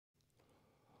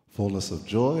Fullness of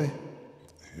Joy.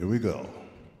 Here we go.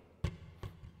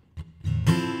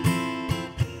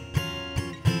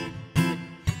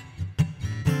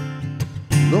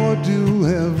 Lord, you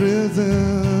have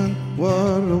risen. What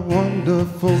a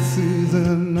wonderful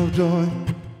season of joy.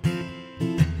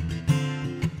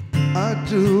 A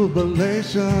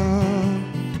jubilation,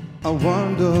 a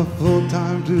wonderful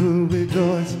time to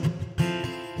rejoice.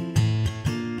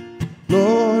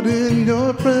 Lord, in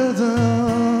your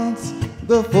presence,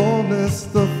 the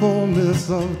fullness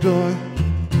of joy.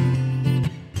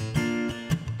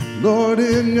 Lord,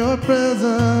 in your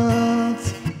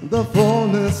presence, the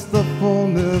fullness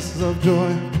of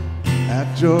joy.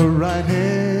 At your right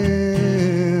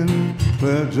hand,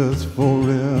 pleasures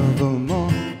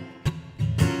forevermore.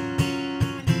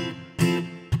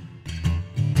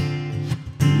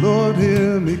 Lord,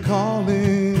 hear me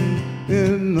calling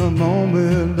in a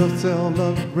moment of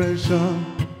celebration.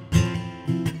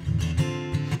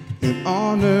 In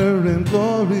honor and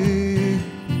glory,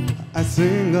 I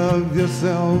sing of your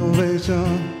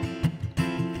salvation.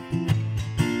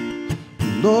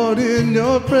 Lord, in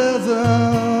your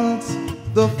presence,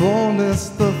 the fullness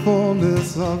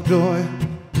of joy.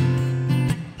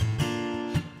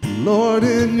 Lord,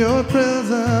 in your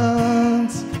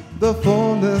presence, the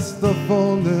fullness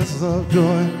of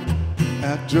joy.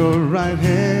 At your right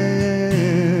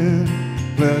hand,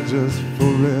 pleasures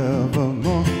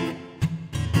forevermore.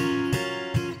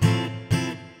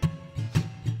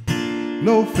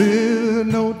 No fear,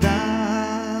 no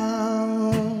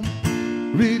doubt,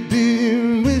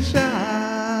 redeemed we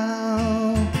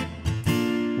shall.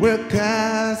 We're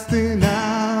casting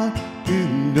out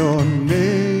in your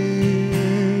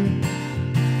name.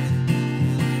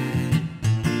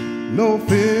 No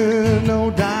fear, no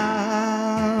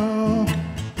doubt,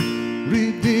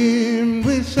 redeemed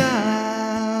we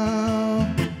shall.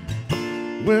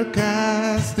 We're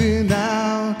casting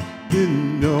out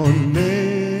in your name.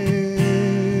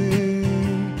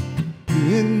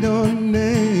 In your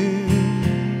name.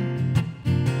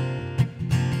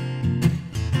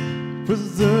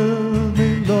 Preserve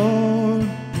me, Lord.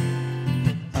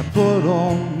 I put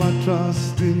all my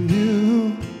trust in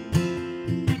you.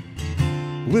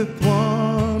 With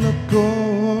one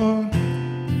accord,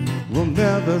 we'll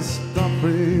never stop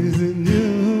praising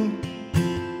you.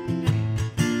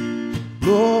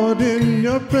 Lord, in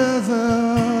your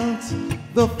presence,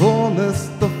 the fullness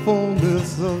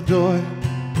of joy.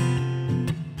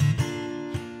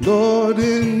 Lord,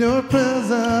 in your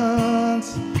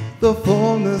presence, the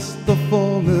fullness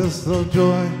of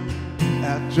joy.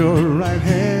 At your right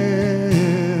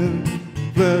hand,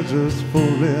 pleasures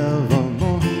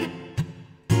forevermore.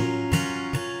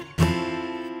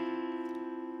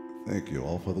 Thank you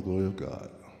all for the glory of God.